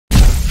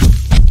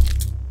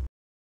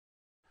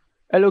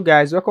Hello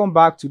guys, welcome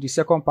back to the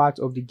second part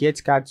of the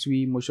Get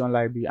Cartwheel motion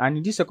library, and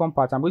in this second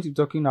part I'm going to be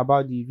talking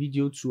about the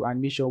video to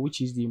animation, which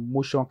is the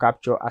motion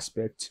capture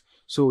aspect.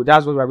 So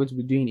that's what we're going to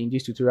be doing in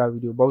this tutorial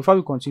video. But before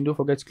we continue, don't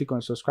forget to click on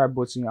the subscribe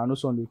button and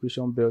also on the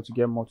notification bell to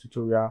get more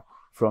tutorial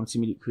from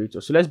Timid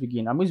Creator. So let's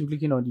begin. I'm going to be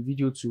clicking on the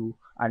video to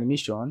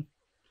animation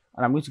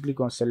and I'm going to click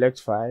on select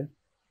file.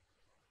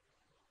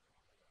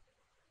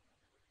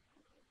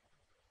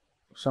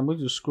 So I'm going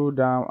to scroll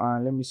down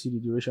and let me see the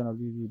duration of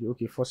this video.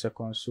 Okay, 4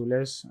 seconds. So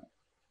let's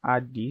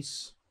add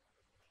this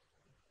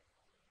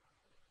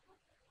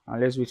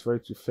and let's wait for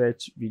it to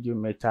fetch video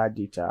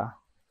metadata.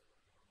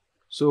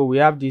 So we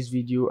have this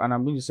video and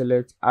I'm going to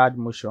select add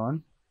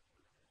motion.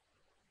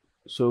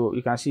 So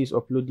you can see it's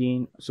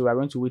uploading. So we're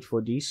going to wait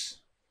for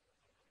this,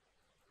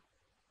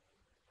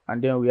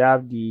 and then we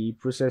have the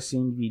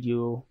processing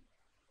video.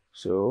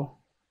 So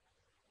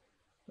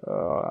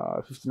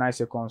 59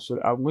 seconds.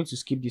 So I'm going to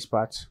skip this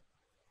part.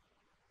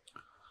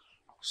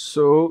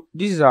 So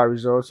this is our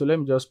result. So let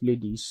me just play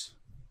this.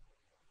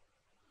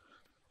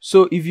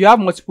 So if you have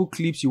multiple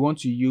clips you want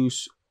to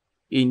use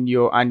in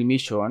your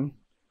animation,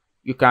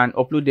 you can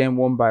upload them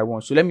one by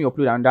one. So let me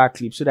upload another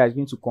clip so that it's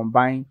going to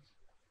combine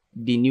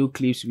the new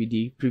clips with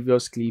the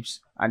previous clips,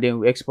 and then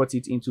we export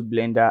it into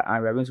Blender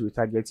and we're going to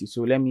retarget it.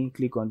 So let me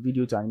click on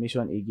video to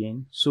animation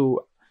again.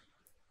 So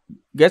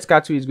Get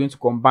Cartwheel is going to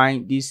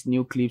combine these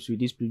new clips with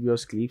these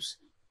previous clips,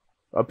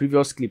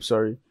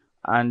 sorry.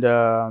 And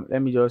let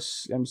me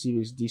see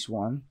if it's this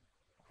one.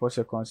 4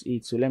 seconds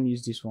 8. So let me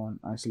use this one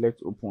and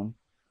select open.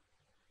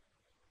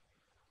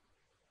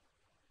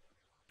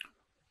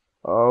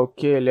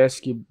 Okay, let's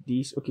skip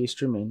this. Okay,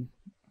 streaming.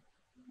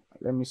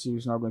 Let me see if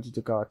it's not going to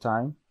take our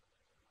time.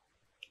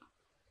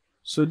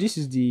 So this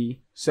is the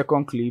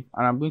second clip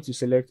and I'm going to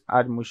select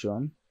add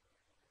motion.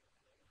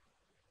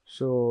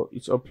 So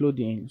it's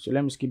uploading. So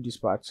let me skip this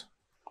part.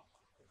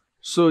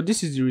 So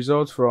this is the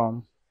result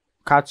from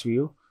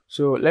Cartwheel.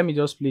 So let me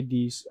just play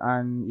this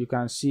and you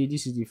can see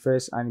this is the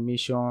first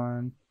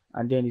animation,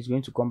 and then it's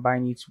going to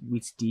combine it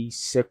with the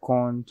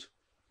second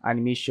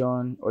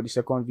animation or the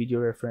second video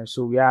reference.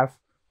 So we have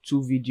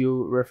 2 video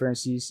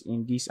references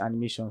in this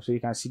animation, so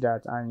you can see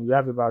that, and we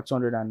have about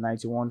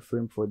 291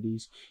 frames for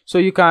this. So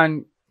you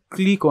can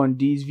click on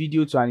this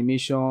video to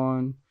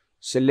animation,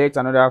 select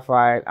another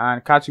file,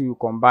 and Cartwheel will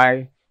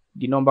combine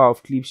the number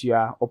of clips you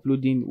are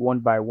uploading one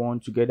by one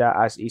together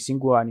as a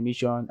single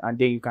animation, and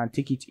then you can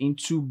take it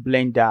into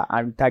Blender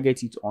and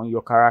retarget it on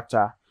your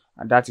character,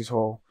 and that is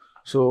all.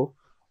 So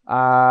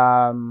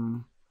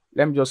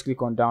let me just click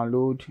on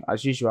download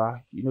as usual,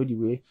 you know the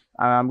way,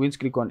 and I'm going to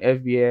click on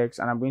FBX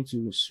and I'm going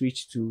to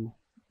switch to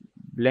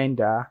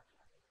Blender.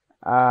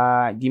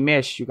 The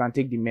mesh, you can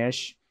take the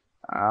mesh.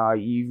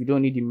 If you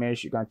don't need the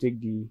mesh, you can take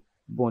the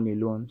bone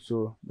alone.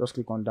 So just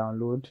click on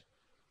download.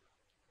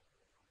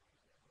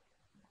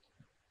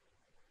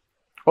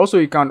 Also,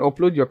 you can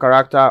upload your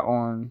character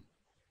on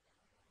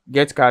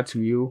Get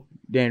Cartwheel,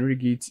 then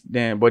rig it,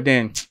 but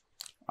then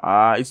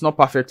it's not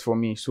perfect for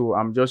me, so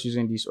I'm just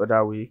using this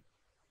other way,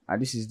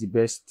 and this is the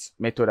best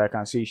method I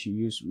can say you should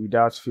use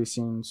without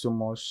facing so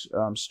much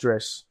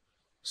stress.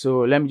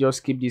 So let me just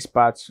skip this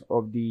part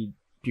of the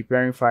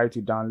preparing file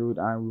to download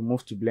and we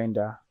move to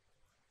Blender.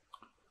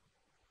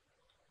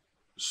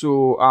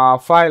 So our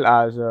file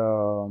has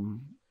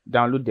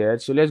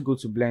downloaded, so let's go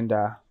to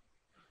Blender.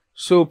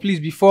 So please,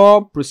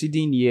 before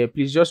proceeding here,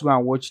 please just go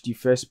and watch the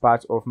first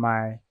part of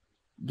my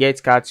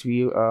Get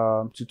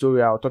Cartwheel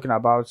tutorial talking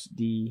about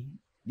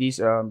this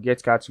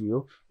Get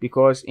Cartwheel,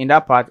 because in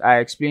that part I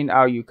explained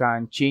how you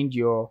can change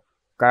your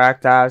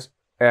characters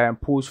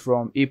pose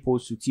from A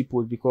pose to T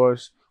pose,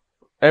 because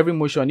every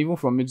motion, even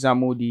from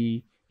example,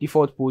 the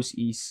default pose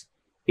is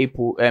T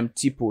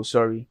pose,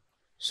 sorry.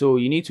 So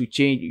you need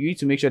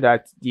to make sure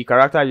that the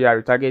character you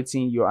are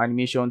retargeting your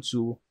animation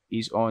to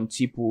is on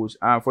T pose,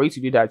 and for you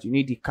to do that you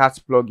need the cat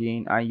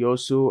plugin, and you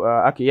also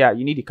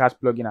you need the cat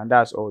plugin, and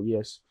that's all.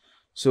 Yes,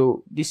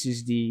 so this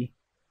is the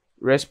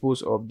rest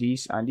pose of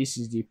this, and this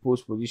is the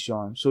pose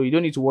position. So you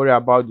don't need to worry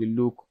about the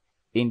look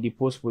in the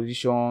pose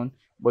position,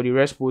 but the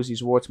rest pose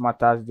is what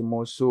matters the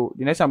most. So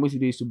the next thing I'm going to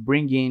do is to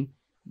bring in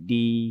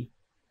the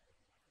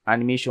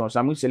animation.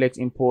 So I'm going to select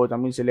import, I'm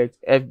going to select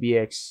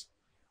FBX,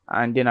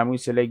 and then I'm going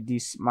to select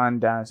this man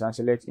dance and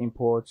select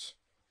import.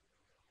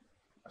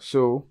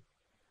 So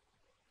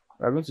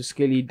we're going to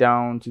scale it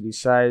down to the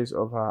size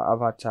of our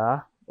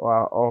avatar,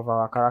 or of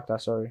our character,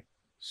 sorry.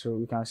 So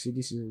we can see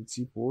this is a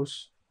T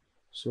pose.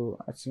 So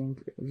I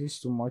think this is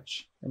too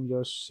much. Let me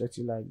just set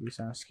it like this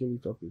and scale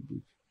it up a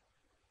bit.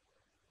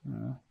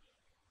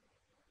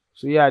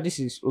 So yeah, this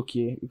is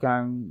okay. You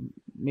can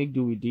make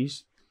do with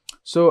this.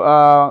 So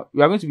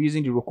we are going to be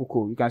using the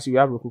Rococo. You can see we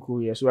have Rococo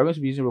here. So we're going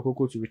to be using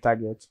Rococo to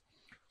retarget.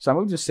 So I'm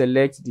going to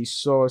select the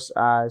source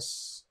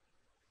as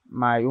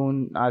my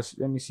own,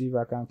 let me see if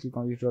I can click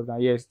on this drop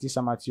down. Yes, this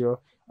amateur.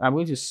 I'm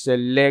going to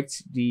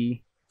select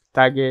the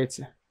target.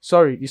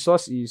 Sorry, the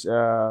source is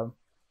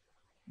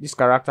this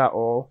character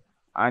all,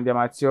 and the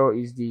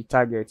material is the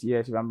target.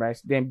 Yes, if I'm right.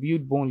 Then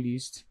build bone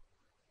list.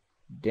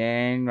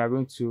 Then we're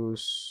going to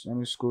let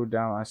me scroll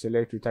down and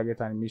select retarget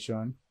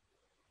animation.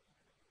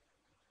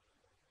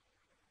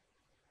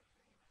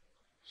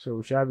 So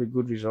we should have a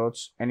good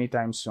results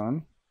anytime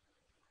soon.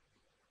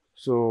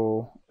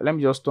 So let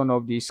me just turn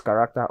off this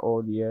character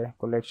all here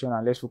collection,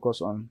 and let's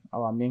focus on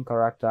our main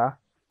character.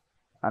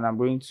 And I'm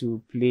going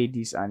to play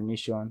this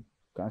animation.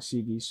 You can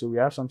see this. So we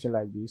have something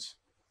like this.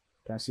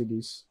 You can see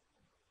this.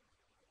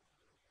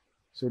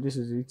 So this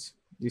is it.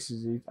 This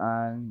is it.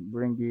 And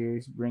bring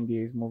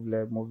this, move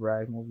left, move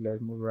right, move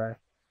left, move right.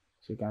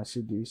 So you can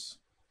see this.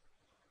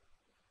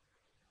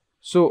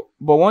 So,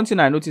 but one thing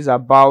I noticed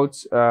about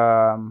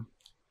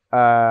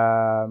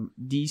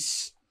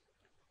this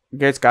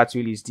get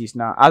Cartwheel is this.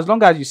 Now, as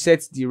long as you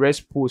set the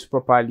rest pose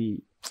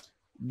properly,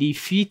 the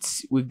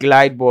feet will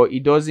glide, but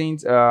it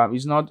doesn't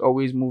it's not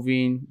always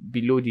moving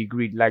below the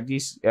grid like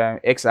this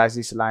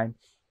x-axis line,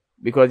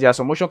 because there's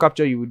some motion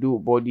capture you will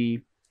do, but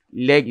the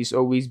leg is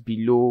always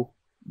below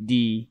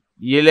the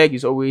leg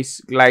is always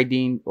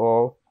gliding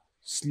or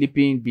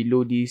slipping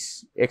below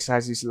this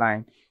x-axis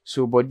line.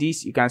 So but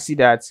this, you can see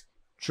that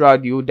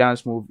throughout the whole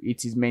dance move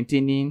it is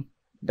maintaining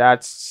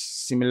that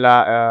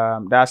similar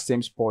that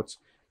same spot.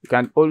 You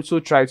can also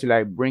try to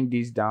like bring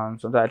this down.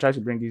 Sometimes I try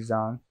to bring this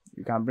down.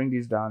 You can bring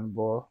this down,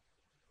 but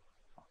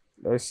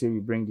let's say we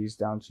bring this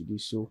down to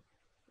this. So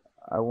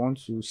I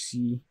want to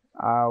see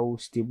how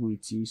stable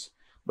it is,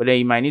 but then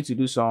you might need to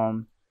do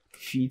some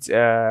feet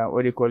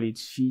what they call it,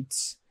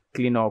 feet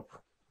cleanup.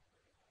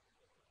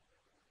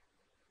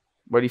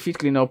 But the feet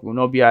cleanup will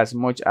not be as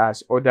much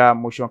as other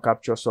motion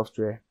capture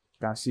software.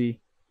 You can see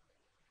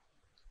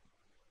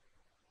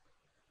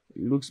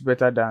it looks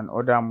better than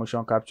other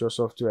motion capture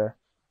software.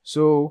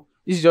 So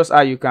this is just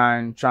how you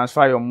can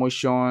transfer your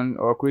motion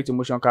or create a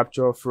motion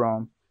capture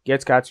from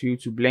Get Cartwheel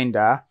to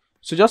Blender.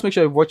 So just make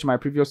sure you watch my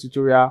previous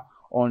tutorial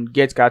on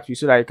Get Cartwheel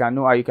so that you can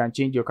know how you can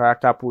change your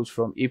character pose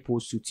from A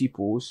pose to T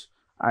pose,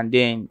 and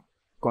then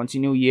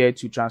continue here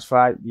to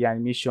transfer the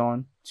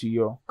animation to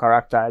your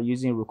character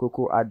using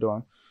Rococo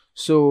add-on.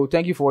 So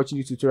thank you for watching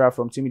this tutorial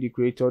from Timmy the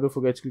Creator. Don't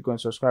forget to click on the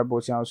subscribe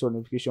button and also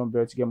notification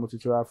bell to get more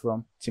tutorial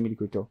from Timmy the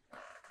Creator.